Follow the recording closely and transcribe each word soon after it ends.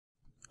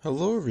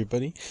Hello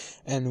everybody,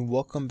 and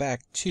welcome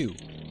back to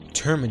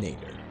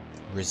Terminator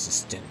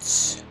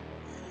Resistance.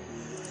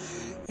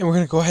 And we're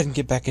going to go ahead and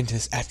get back into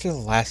this. After the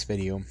last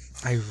video,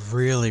 I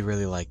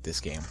really like this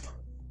game.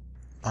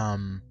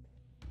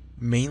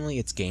 Mainly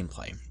its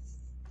gameplay.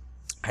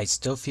 I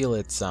still feel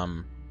its,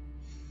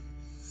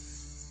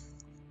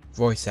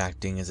 voice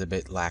acting is a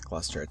bit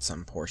lackluster at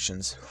some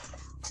portions.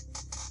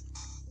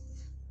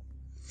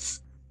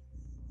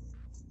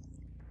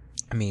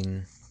 I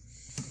mean...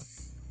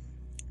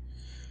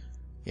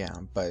 yeah,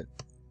 but,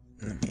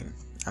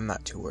 I'm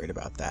not too worried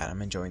about that.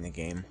 I'm enjoying the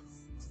game.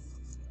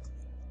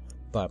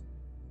 But,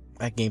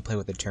 that gameplay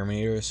with the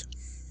Terminators,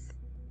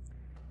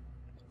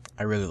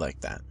 I really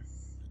like that.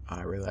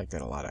 I really like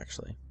that a lot,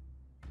 actually.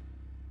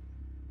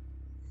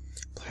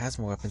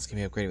 Plasma weapons can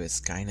be upgraded with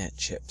Skynet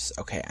chips.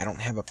 Okay, I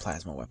don't have a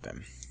plasma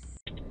weapon.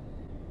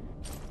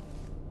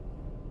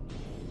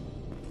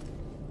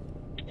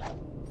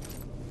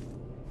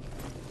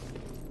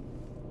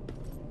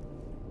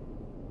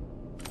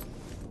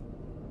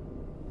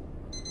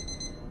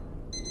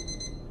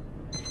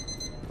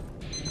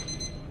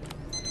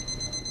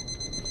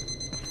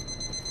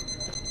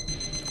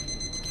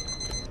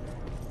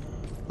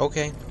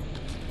 Okay.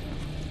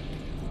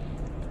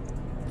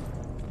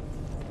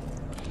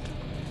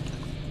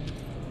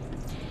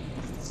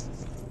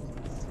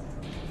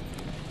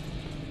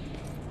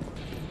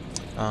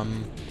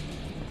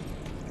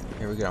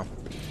 Here we go.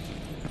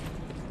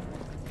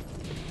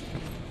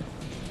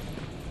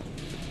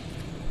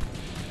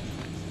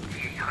 The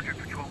 800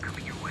 patrol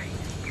coming your way.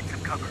 Get some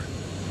cover.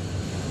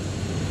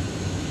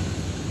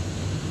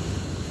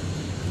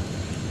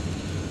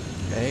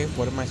 Okay,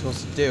 what am I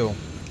supposed to do?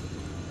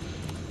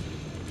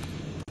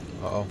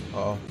 Uh-oh,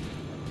 uh-oh.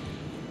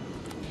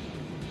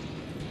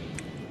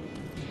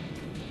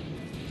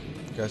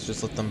 Guys,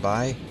 just let them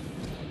by?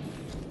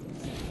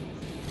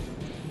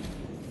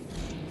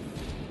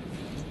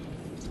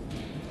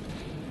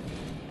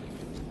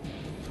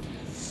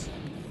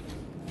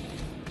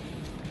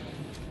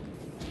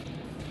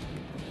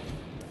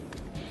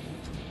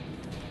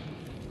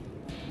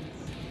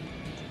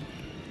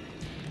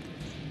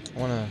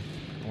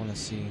 I wanna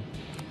see.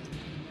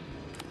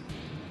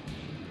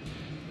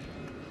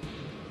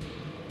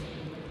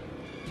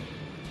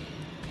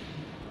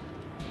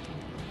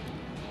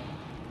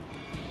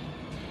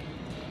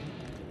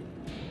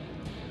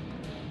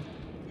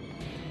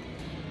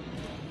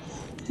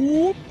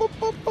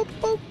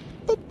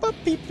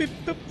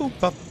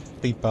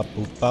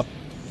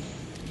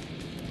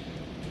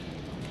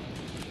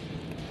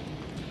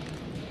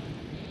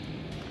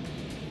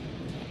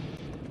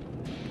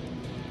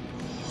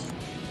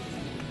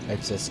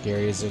 It's as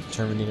scary as a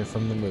Terminator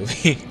from the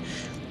movie.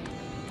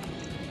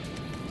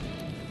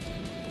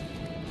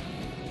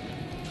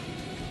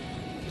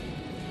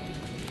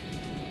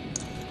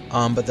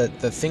 But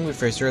the thing we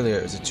faced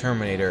earlier was a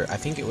Terminator. I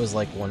think it was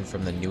like one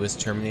from the newest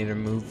Terminator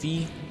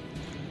movie,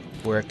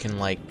 where it can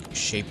like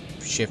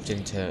shift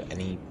into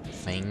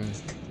anything.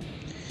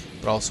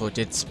 But also it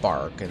did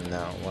spark, and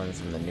the one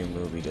from the new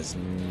movie does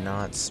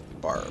not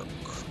spark.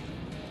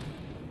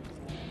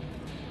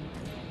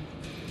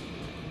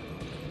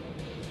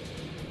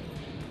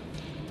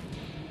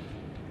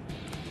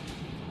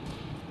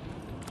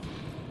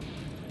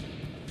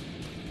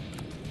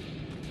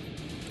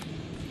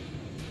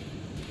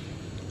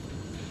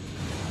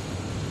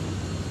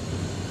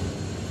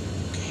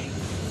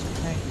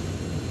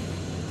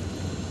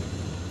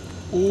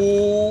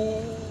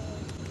 Oh!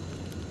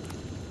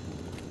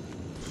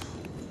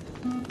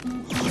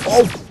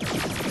 Oh!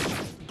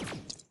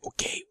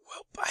 Okay,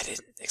 well, I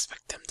didn't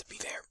expect them to be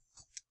there.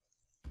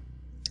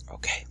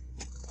 Okay,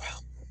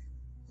 well.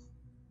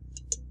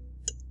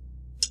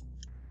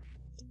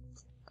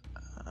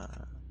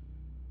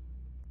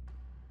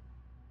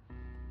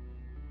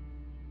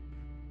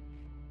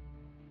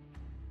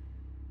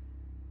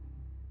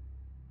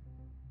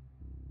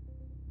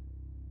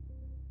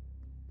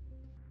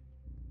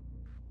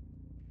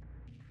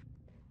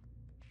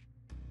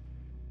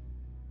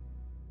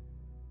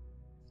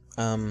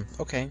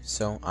 Okay,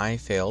 so I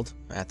failed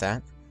at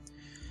that.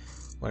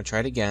 I'm gonna try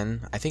it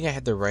again. I think I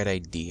had the right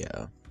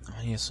idea.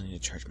 I also need to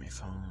charge my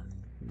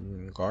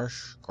phone.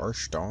 Gosh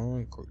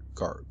dong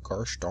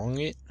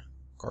it.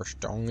 Gosh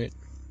dong it.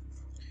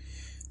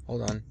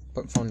 Hold on.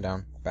 Put phone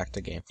down. Back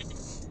to game.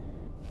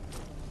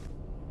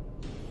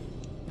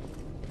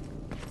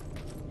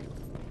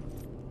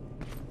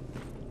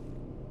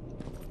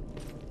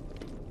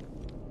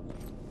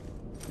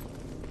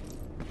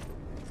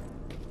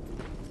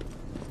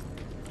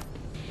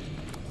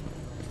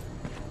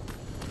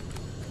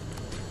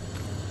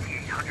 The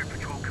 800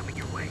 patrol coming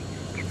your way.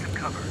 Get some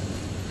cover.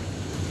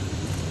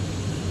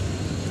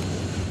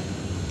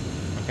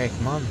 Okay,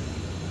 come on.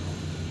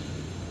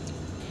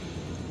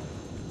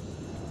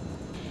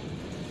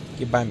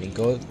 Get by me.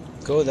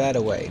 Go that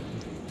away.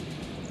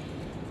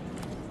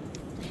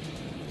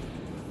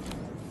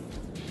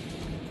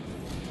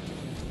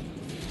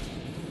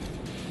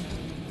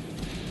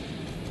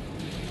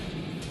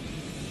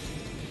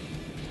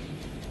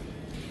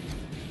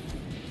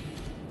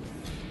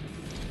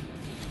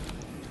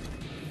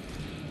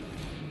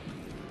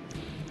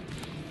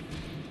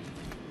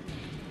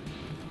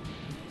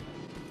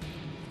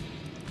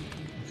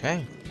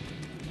 Okay.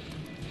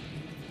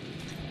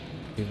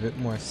 Be a bit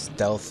more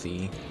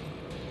stealthy.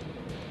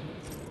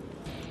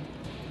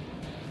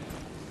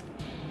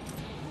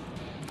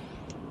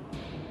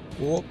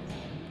 Whoop.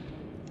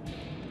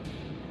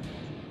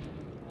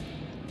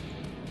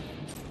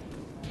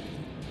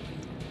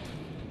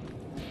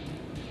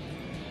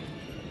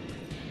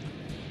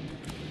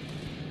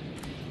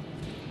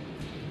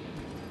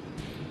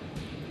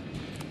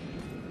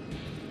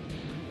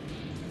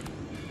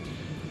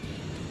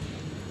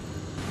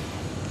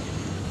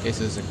 Okay,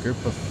 so there's a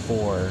group of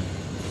 4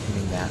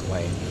 heading that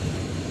way.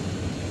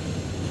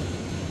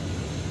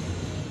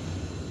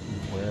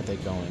 Where are they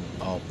going?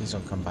 Oh, please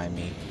don't come by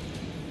me.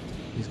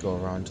 Please go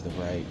around to the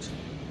right.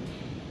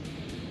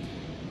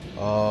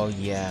 Oh,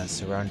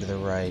 yes, around to the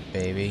right,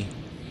 baby.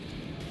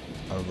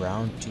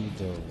 Around to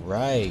the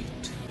right.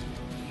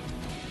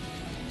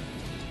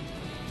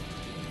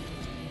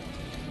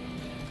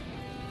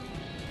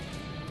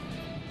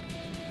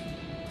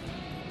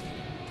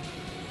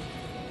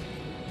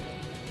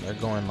 They're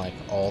going, like,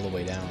 all the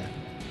way down.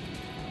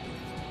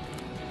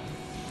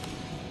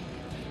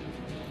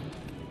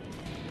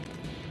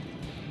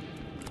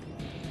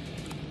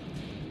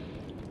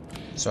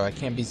 So I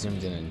can't be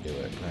zoomed in and do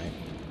it, right?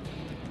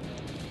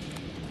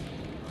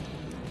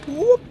 Okay.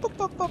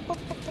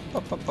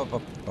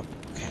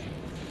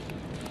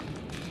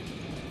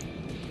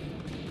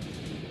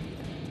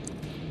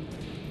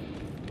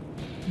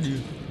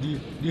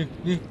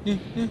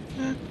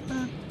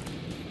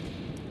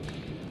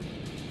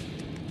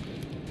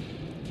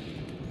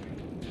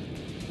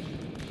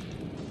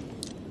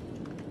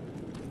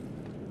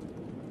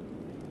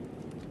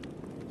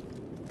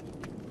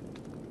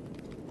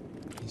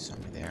 He saw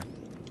me there.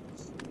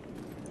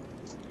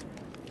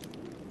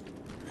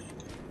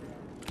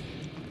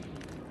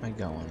 Where am I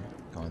going?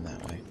 Going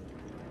that way.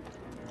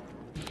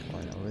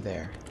 Going over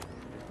there.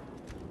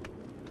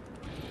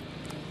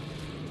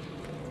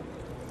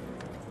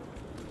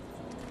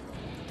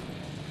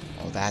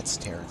 Oh, that's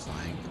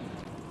terrifying.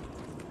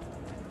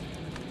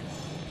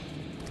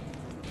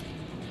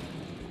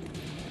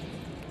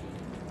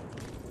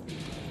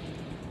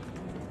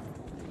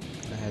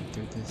 Can I head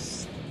through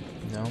this?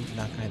 No,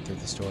 not gonna head through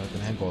the store. I'm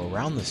gonna go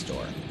around the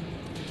store.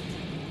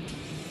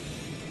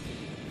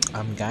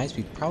 Guys,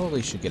 we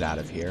probably should get out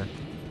of here.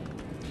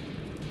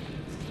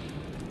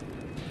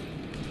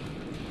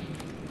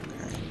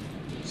 Okay.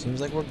 Seems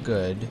like we're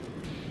good.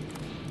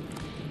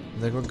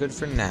 Seems like we're good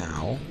for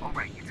now.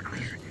 Alright, it's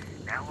clear.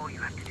 Now all you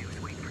have to do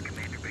is wait for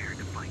Commander Barron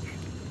to find you.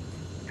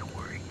 Don't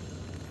worry. It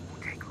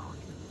won't take long.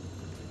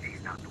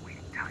 She's not the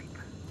waiting type.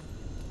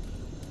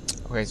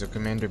 Okay, so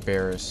Commander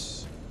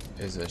Barris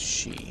is a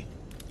she.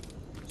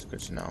 It's good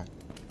to know.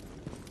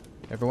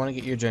 Never want to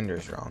get your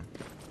genders wrong.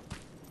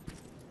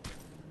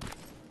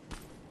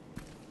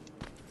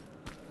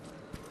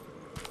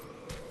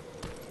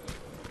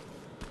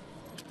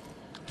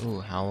 Ooh,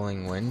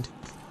 howling wind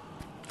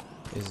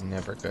is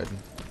never good.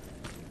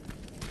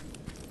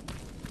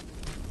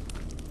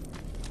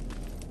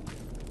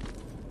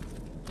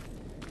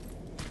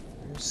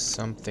 There's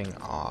something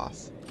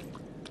off.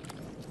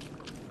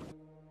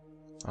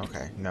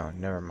 Okay, no,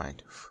 never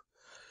mind.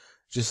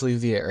 Just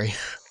leave the area.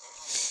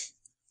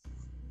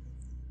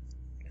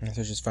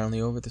 So just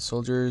finally over. The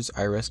soldiers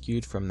I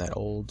rescued from that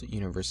old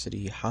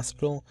university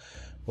hospital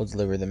will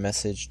deliver the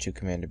message to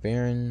Commander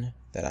Barron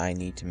that I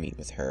need to meet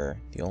with her.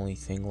 The only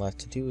thing left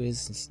to do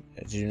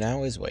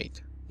now is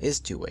wait. Is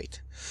to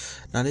wait.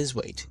 Not is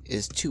wait.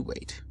 Is to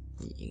wait.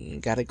 You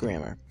got it,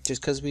 grammar.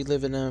 Just because we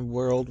live in a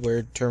world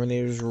where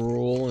Terminators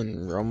rule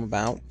and roam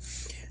about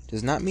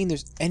does not mean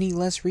there's any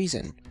less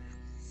reason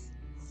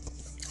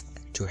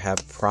to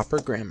have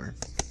proper grammar.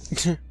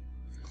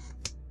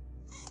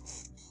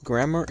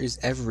 Grammar is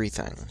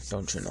everything,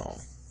 don't you know?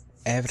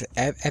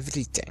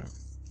 Everything.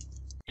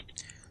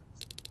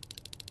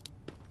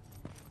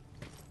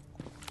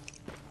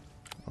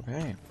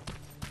 Okay.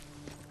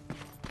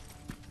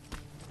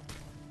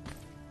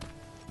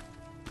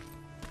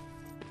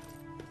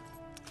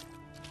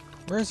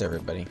 Where's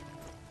everybody?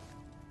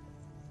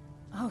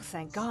 Oh,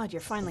 thank God,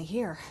 you're finally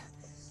here.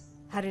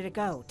 How did it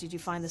go? Did you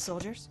find the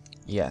soldiers?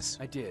 Yes.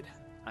 I did.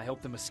 I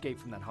helped them escape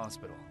from that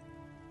hospital.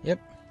 Yep.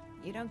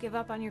 You don't give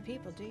up on your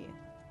people, do you?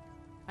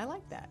 I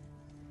like that.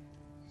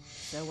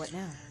 So what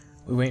now?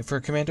 We wait for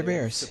Commander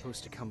They're Barris.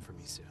 supposed to come for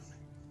me soon.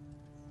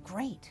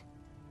 Great.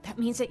 That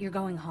means that you're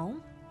going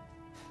home?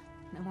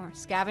 No more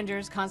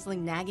scavengers constantly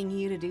nagging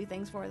you to do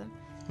things for them?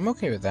 I'm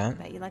okay with that.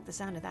 Bet you like the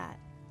sound of that.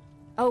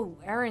 Oh,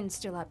 Erin's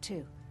still up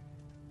too.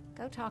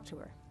 Go talk to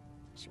her.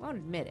 She won't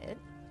admit it,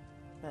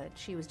 but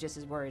she was just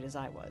as worried as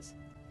I was.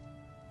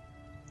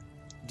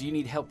 Do you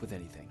need help with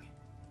anything?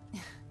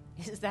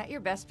 Is that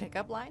your best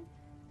pickup line?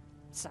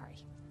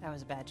 Sorry, that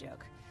was a bad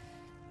joke.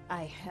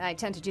 I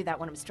tend to do that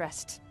when I'm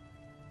stressed.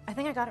 I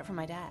think I got it from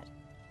my dad.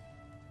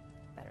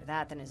 Better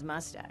that than his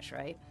mustache,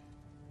 right?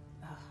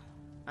 Oh,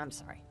 I'm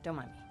sorry, don't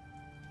mind me.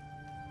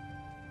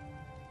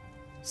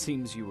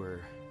 Seems you were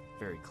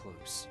very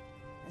close.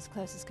 As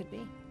close as could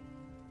be.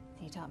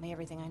 He taught me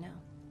everything I know.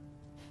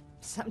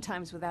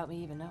 Sometimes without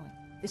me even knowing.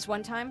 This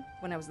one time,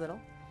 when I was little,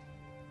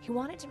 he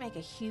wanted to make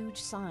a huge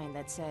sign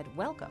that said,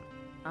 "Welcome,"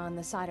 on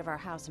the side of our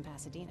house in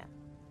Pasadena.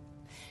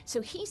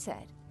 So he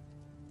said,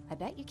 "I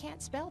bet you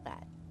can't spell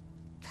that."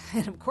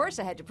 And of course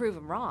I had to prove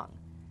him wrong.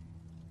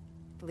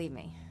 Believe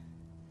me,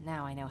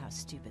 now I know how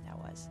stupid that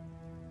was.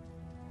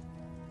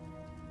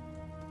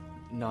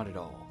 Not at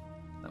all.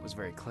 That was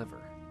very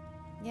clever.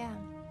 Yeah,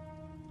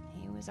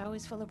 he was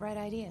always full of bright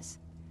ideas.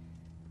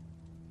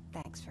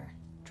 Thanks for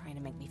trying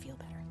to make me feel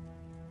better.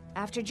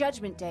 After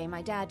Judgment Day,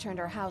 my dad turned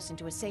our house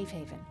into a safe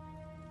haven.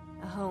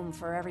 A home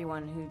for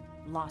everyone who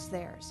lost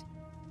theirs.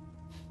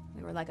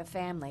 We were like a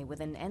family with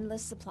an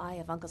endless supply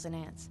of uncles and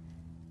aunts.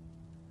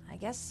 I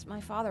guess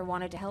my father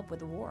wanted to help with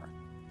the war.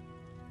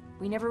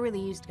 We never really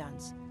used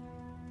guns.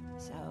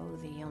 So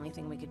the only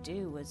thing we could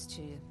do was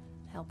to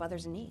help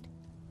others in need.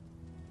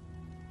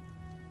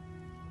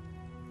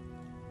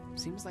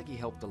 Seems like he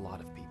helped a lot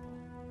of people.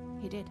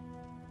 He did.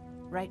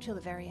 Right till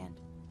the very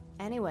end.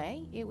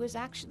 Anyway, it was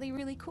actually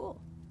really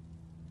cool.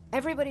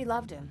 Everybody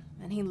loved him,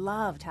 and he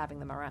loved having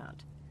them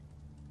around.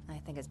 I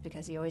think it's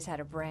because he always had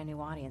a brand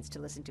new audience to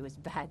listen to his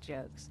bad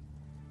jokes.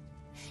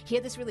 He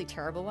had this really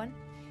terrible one.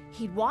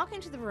 He'd walk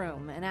into the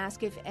room and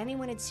ask if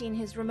anyone had seen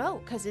his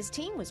remote because his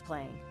team was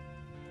playing.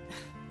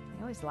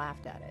 I always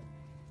laughed at it.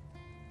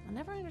 I'll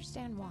never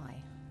understand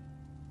why.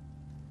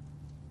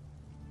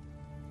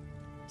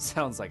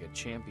 Sounds like a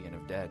champion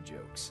of dad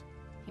jokes.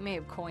 He may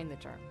have coined the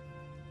term.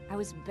 I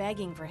was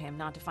begging for him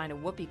not to find a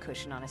whoopee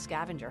cushion on a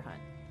scavenger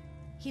hunt.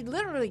 He'd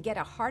literally get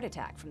a heart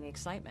attack from the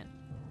excitement.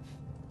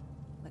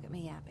 Look at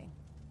me yapping.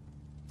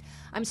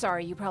 I'm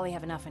sorry, you probably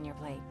have enough on your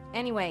plate.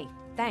 Anyway,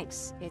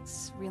 thanks.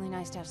 It's really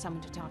nice to have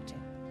someone to talk to.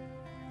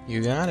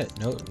 You got it.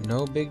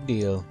 No big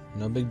deal.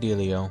 No big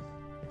dealio.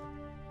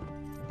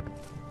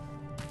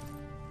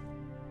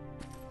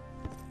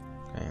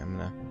 Okay, I'm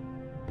gonna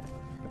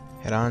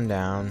head on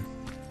down.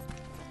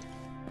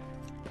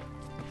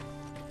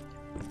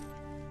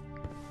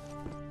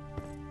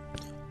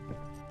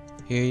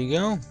 Here you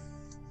go.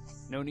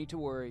 No need to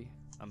worry.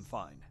 I'm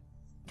fine.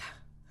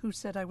 Who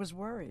said I was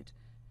worried?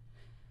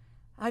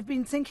 I've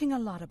been thinking a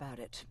lot about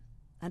it,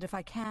 and if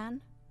I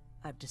can,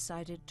 I've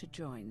decided to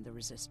join the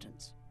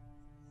Resistance.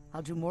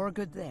 I'll do more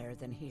good there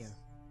than here.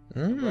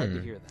 I'm glad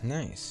to hear that.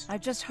 Nice. I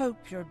just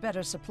hope you're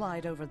better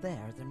supplied over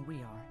there than we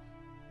are.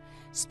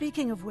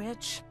 Speaking of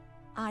which,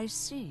 I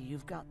see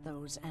you've got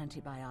those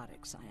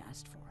antibiotics I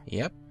asked for.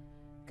 Yep.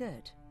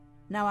 Good.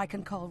 Now I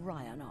can call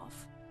Ryan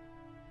off.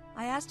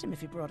 I asked him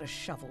if he brought a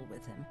shovel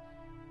with him.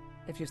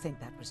 If you think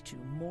that was too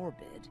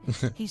morbid,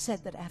 he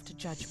said that after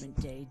Judgment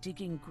Day,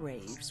 digging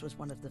graves was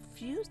one of the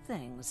few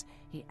things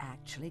he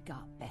actually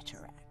got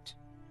better at.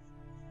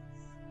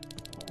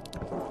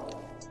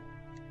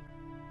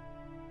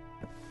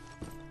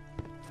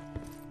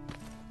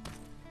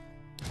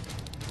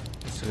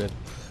 So good.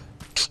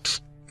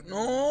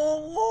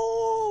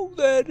 Oh,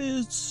 that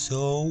is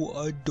so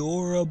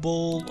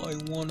adorable. I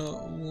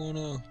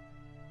wanna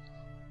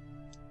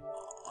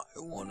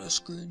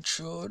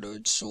screenshot.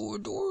 It's so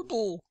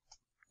adorable.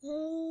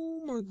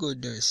 Oh my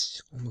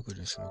goodness. Oh my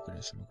goodness. Oh my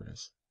goodness. Oh my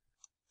goodness.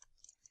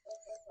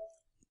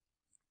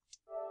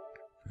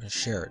 I'm gonna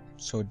share it.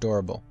 So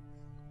adorable.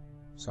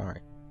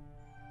 Sorry.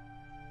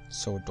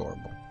 So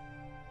adorable.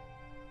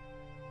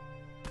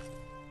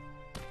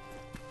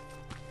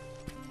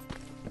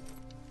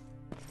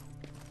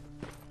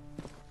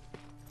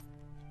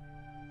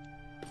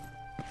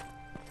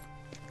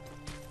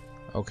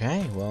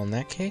 Okay, well in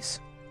that case,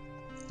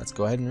 let's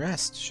go ahead and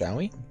rest, shall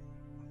we?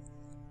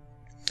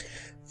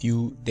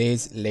 Few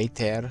days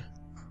later.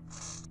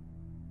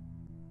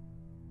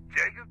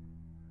 Jacob,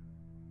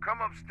 come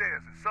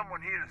upstairs. There's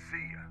someone here to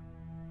see you.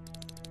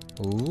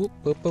 Oop,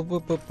 boop, boop,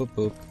 boop, boop, boop,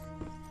 boop.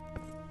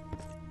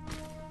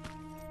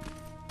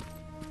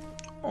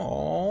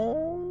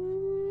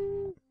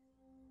 Aww.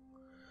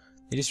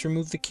 They just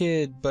removed the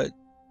kid, but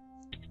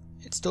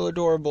it's still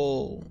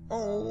adorable.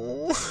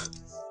 Oh.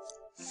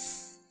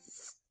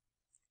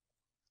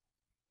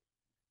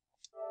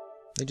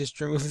 They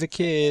just removed the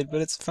kid,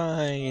 but it's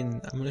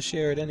fine. I'm gonna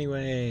share it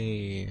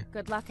anyway.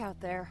 Good luck out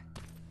there.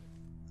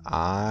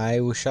 I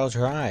shall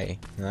try.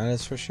 That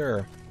is for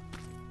sure.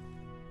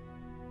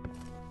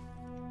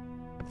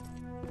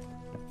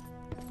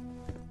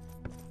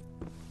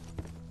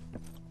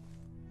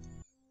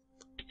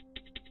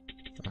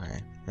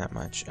 Okay, not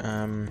much.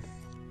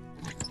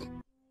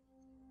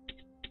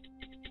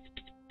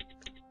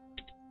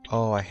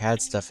 Oh, I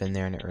had stuff in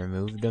there and it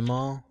removed them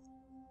all.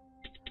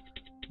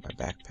 My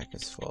backpack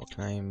is full.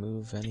 Can I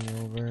move any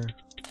over?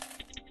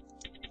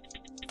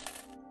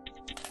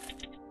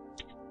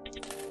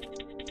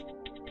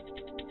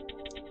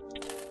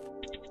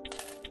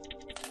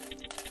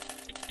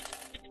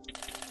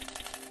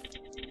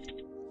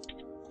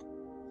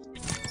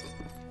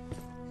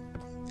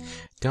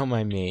 Don't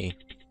mind me.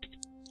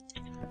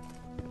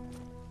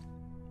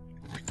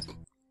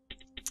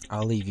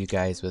 I'll leave you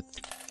guys with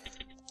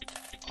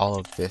all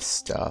of this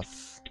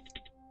stuff.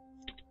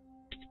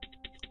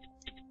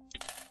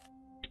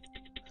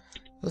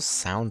 Those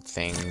sound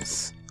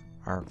things.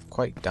 are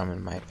quite dumb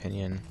in my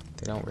opinion.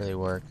 They don't really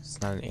work.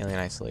 It's not an Alien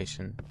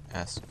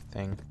Isolation-esque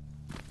thing.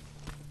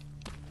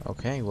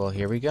 Okay, well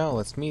here we go.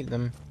 Let's meet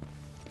them.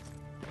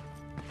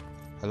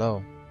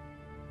 Hello.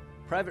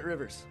 Private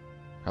Rivers.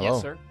 Hello.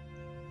 Yes, sir.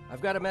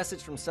 I've got a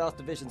message from South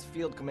Division's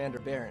Field Commander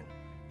Barron.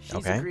 She's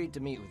Okay. agreed to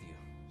meet with you.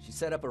 She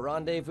set up a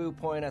rendezvous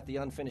point at the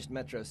unfinished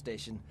metro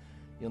station.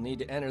 You'll need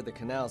to enter the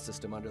canal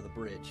system under the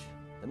bridge.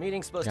 The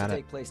meeting's supposed Got to it.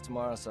 take place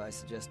tomorrow, so I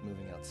suggest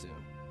moving out soon.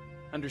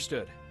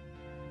 Understood.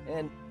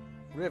 And,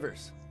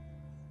 Rivers,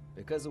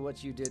 because of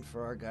what you did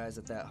for our guys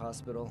at that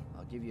hospital,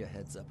 I'll give you a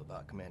heads up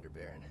about Commander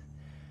Barron.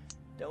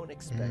 Don't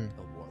expect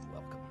a warm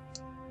welcome.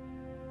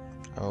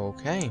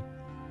 Okay.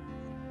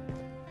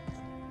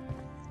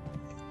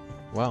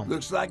 Well,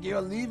 Looks like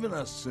you're leaving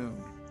us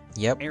soon.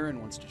 yep. Aaron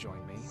wants to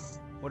join me.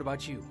 What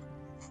about you?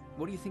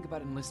 What do you think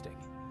about enlisting?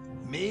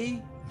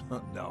 Me?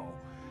 No.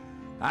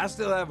 I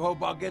still have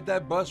hope I'll get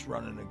that bus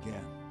running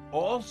again.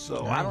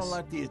 Also, I Nice. don't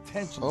like the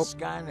attention Oh.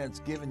 Skynet's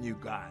giving you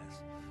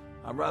guys.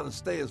 I'd rather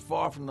stay as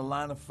far from the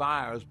line of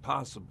fire as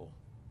possible.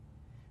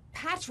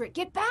 Patrick,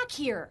 get back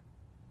here!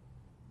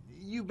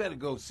 You better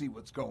go see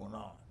what's going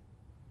on.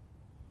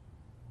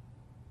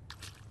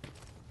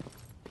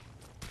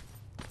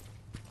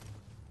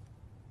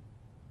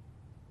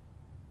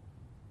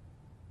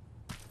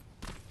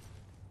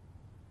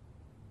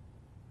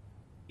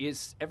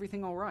 Is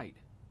everything all right?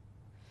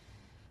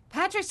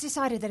 Patrick's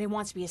decided that he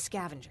wants to be a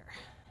scavenger.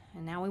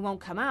 And now he won't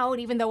come out,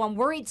 even though I'm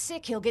worried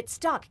sick he'll get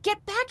stuck.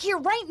 Get back here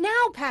right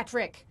now,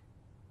 Patrick!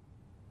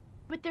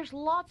 But there's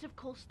lots of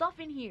cool stuff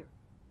in here.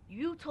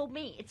 You told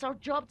me it's our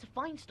job to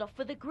find stuff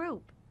for the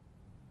group.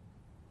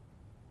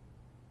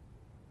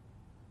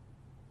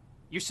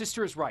 Your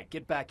sister is right.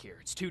 Get back here.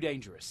 It's too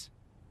dangerous.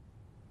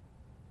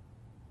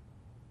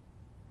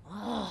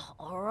 Oh,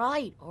 all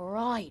right.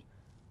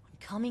 I'm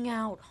coming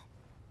out.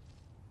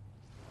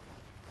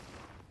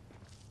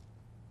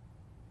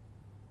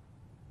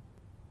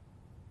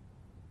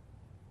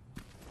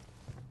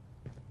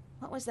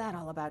 What was that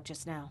all about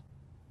just now?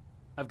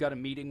 I've got a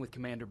meeting with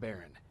Commander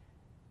Barron.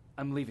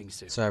 I'm leaving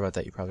soon. Sorry about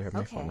that. You probably heard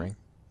my phone Okay. ring.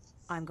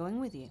 I'm going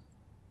with you.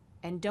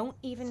 And don't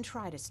even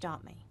try to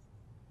stop me.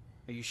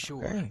 Are you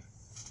sure? Okay.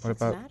 What What's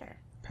the about matter?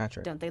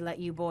 Patrick? Don't they let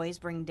you boys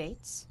bring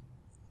dates?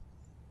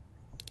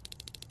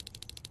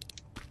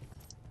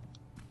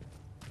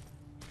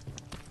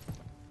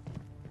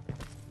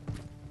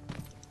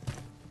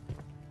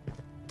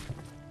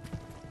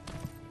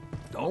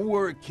 Don't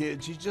worry,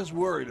 kid. She's just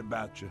worried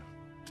about you.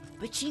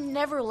 But she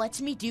never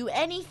lets me do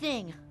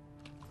anything.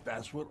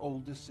 That's what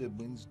older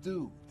siblings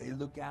do. They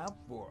look out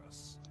for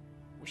us.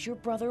 Was your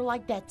brother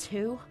like that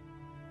too?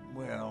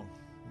 Well,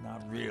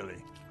 not really.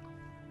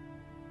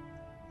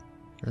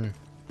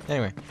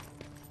 Anyway.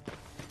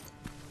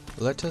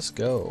 Let us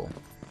go.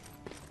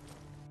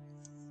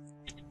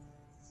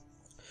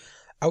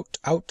 Out,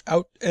 out,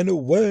 out, and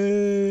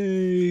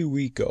away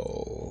we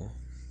go.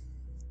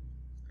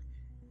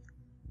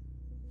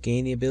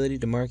 Gain the ability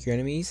to mark your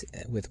enemies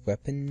with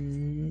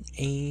weapon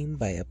aim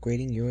by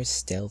upgrading your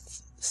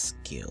stealth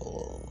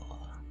skill.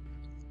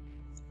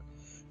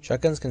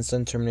 Shotguns can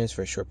stun Terminators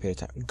for a short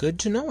period of time. Good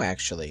to know,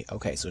 actually.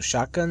 Okay, so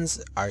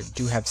shotguns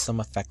do have some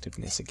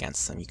effectiveness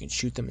against them. You can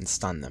shoot them and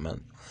stun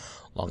them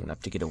long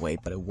enough to get away,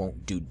 but it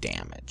won't do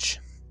damage.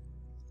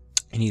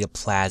 You need a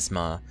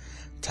plasma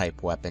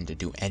type weapon to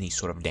do any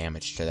sort of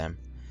damage to them.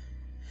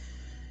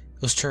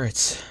 Those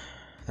turrets,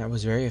 that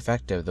was very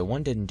effective. The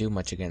one didn't do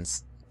much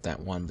against that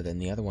one, but then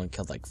the other one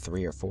killed like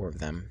 3 or 4 of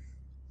them.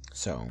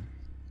 So,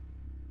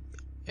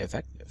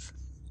 effective.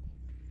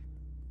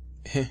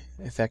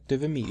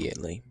 Effective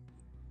immediately.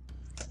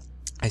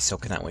 I still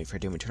cannot wait for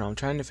Doom Eternal. I'm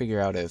trying to figure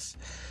out if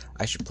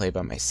I should play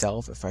by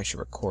myself, if I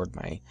should record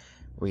my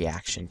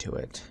reaction to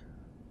it.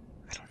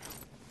 I don't know.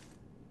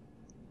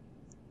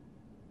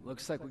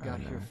 Looks like we got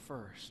here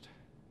first.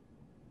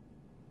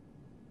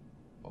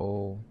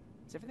 Oh,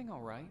 Is everything all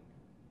right?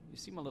 You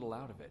seem a little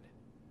out of it.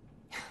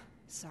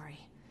 Sorry.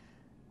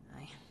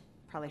 I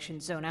probably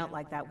shouldn't zone out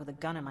like that with a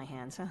gun in my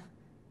hands, huh?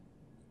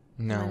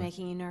 Am I no.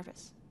 making you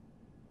nervous?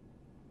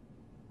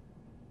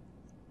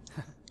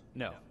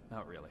 No,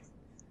 not really.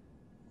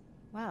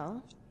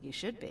 Well, you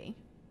should be.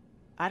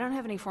 I don't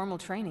have any formal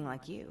training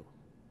like you.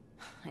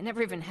 I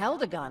never even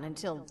held a gun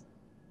until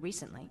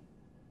recently.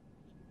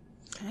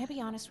 Can I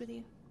be honest with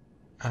you?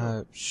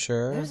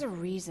 Sure. There's a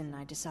reason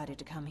I decided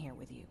to come here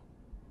with you.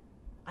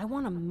 I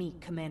want to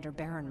meet Commander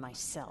Barron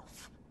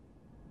myself.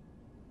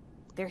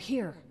 They're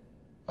here.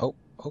 Oh,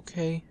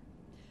 okay.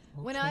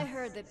 When I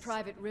heard that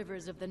Private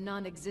Rivers of the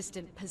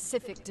non-existent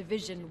Pacific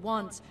Division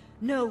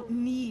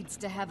needs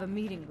to have a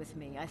meeting with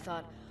me, I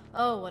thought,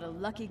 oh, what a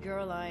lucky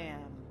girl I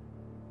am.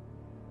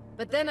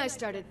 But then I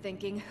started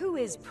thinking, who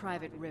is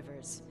Private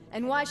Rivers?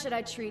 And why should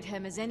I treat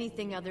him as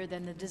anything other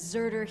than the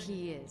deserter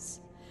he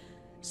is?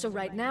 So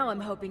right now I'm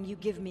hoping you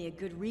give me a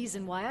good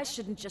reason why I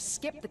shouldn't just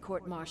skip the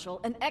court-martial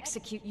and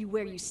execute you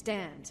where you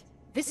stand.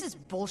 This is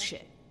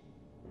bullshit.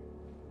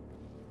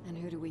 And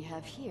who do we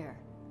have here?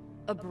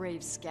 A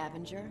brave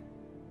scavenger?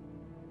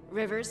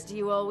 Rivers, do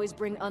you always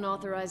bring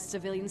unauthorized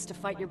civilians to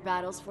fight your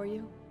battles for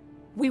you?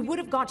 We would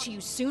have got to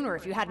you sooner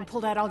if you hadn't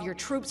pulled out all your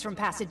troops from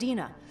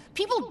Pasadena.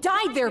 People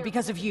died there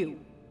because of you!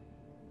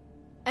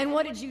 And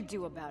what did you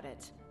do about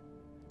it?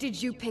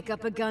 Did you pick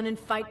up a gun and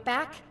fight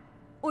back?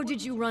 Or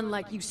did you run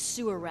like you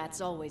sewer rats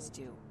always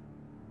do?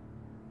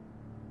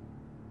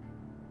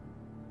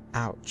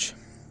 Ouch.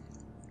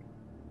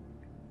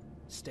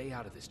 Stay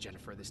out of this,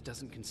 Jennifer. This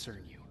doesn't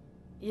concern you.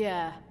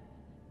 Yeah.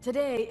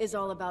 Today is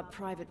all about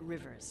Private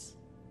Rivers.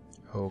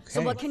 Okay.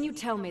 So what can you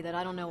tell me that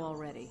I don't know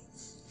already?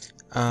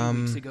 A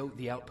few weeks ago,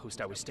 the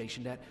outpost I was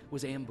stationed at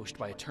was ambushed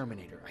by a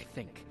Terminator, I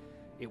think.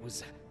 It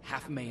was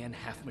half man,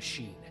 half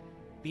machine.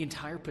 The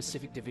entire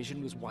Pacific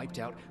Division was wiped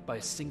out by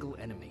a single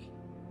enemy.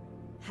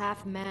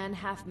 Half man,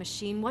 half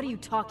machine? What are you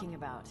talking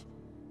about?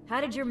 How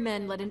did your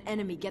men let an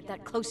enemy get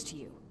that close to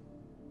you?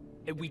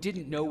 And we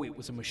didn't know it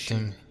was a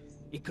machine.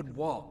 It could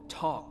walk,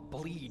 talk,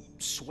 bleed,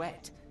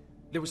 sweat.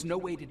 There was no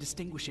way to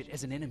distinguish it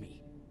as an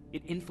enemy.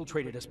 It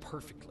infiltrated us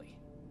perfectly.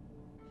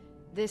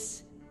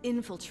 This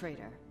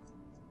infiltrator,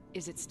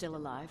 is it still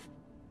alive?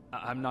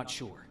 I'm not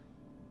sure.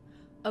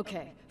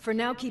 Okay, for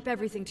now keep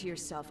everything to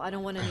yourself. I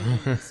don't want any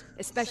rumors,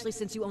 especially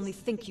since you only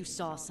think you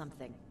saw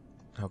something.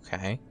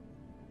 Okay.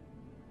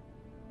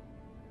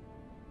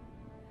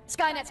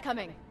 Skynet's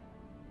coming.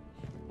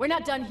 We're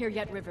not done here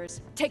yet,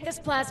 Rivers. Take this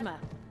plasma.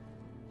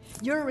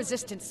 You're a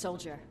resistance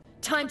soldier.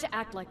 Time to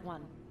act like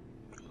one.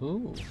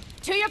 Ooh.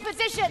 To your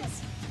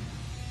positions!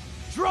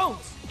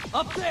 Drones!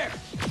 Up there!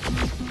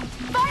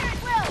 Fire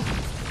at will!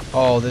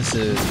 Oh, this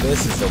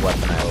is the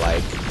weapon I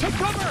like. Take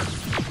cover!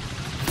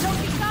 Don't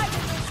be shy,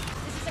 Rivers.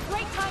 This is a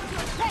great time to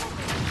impress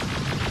me.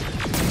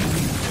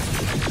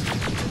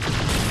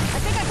 I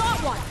think I got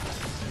one.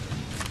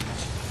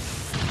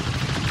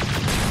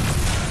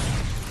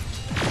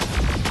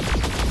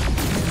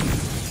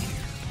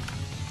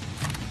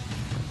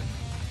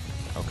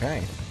 Okay.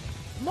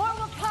 More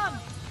will come.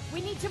 We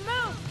need to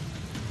move.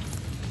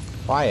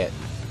 Quiet.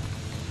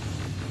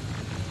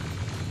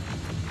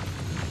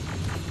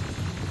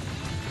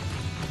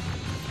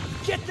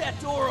 Get that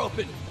door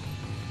open!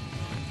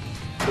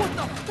 What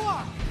the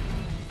fuck?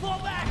 Fall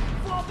back!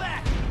 Fall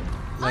back!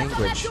 Language.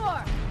 Eyes on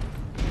that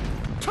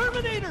door.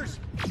 Terminators!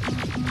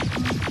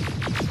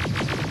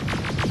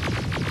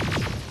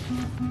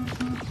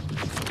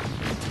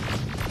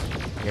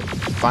 I can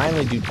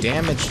finally do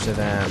damage to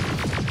them.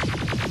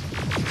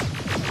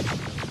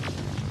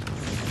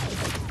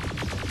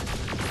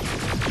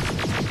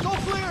 Go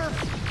clear!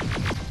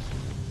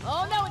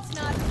 Oh, no, it's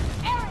not.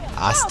 Ariel,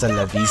 Hasta go,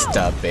 la go, go.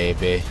 vista,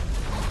 baby.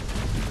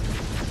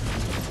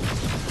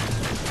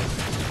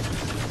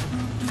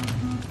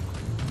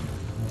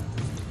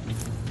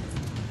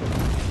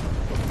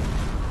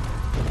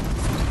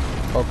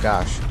 Oh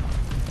gosh.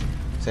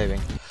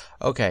 Saving.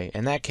 Okay,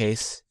 in that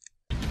case,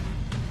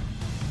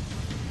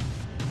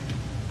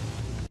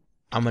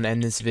 I'm going to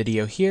end this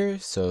video here,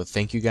 so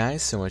thank you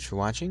guys so much for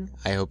watching.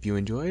 I hope you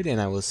enjoyed,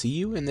 and I will see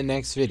you in the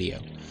next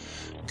video.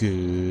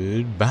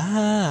 Goodbye.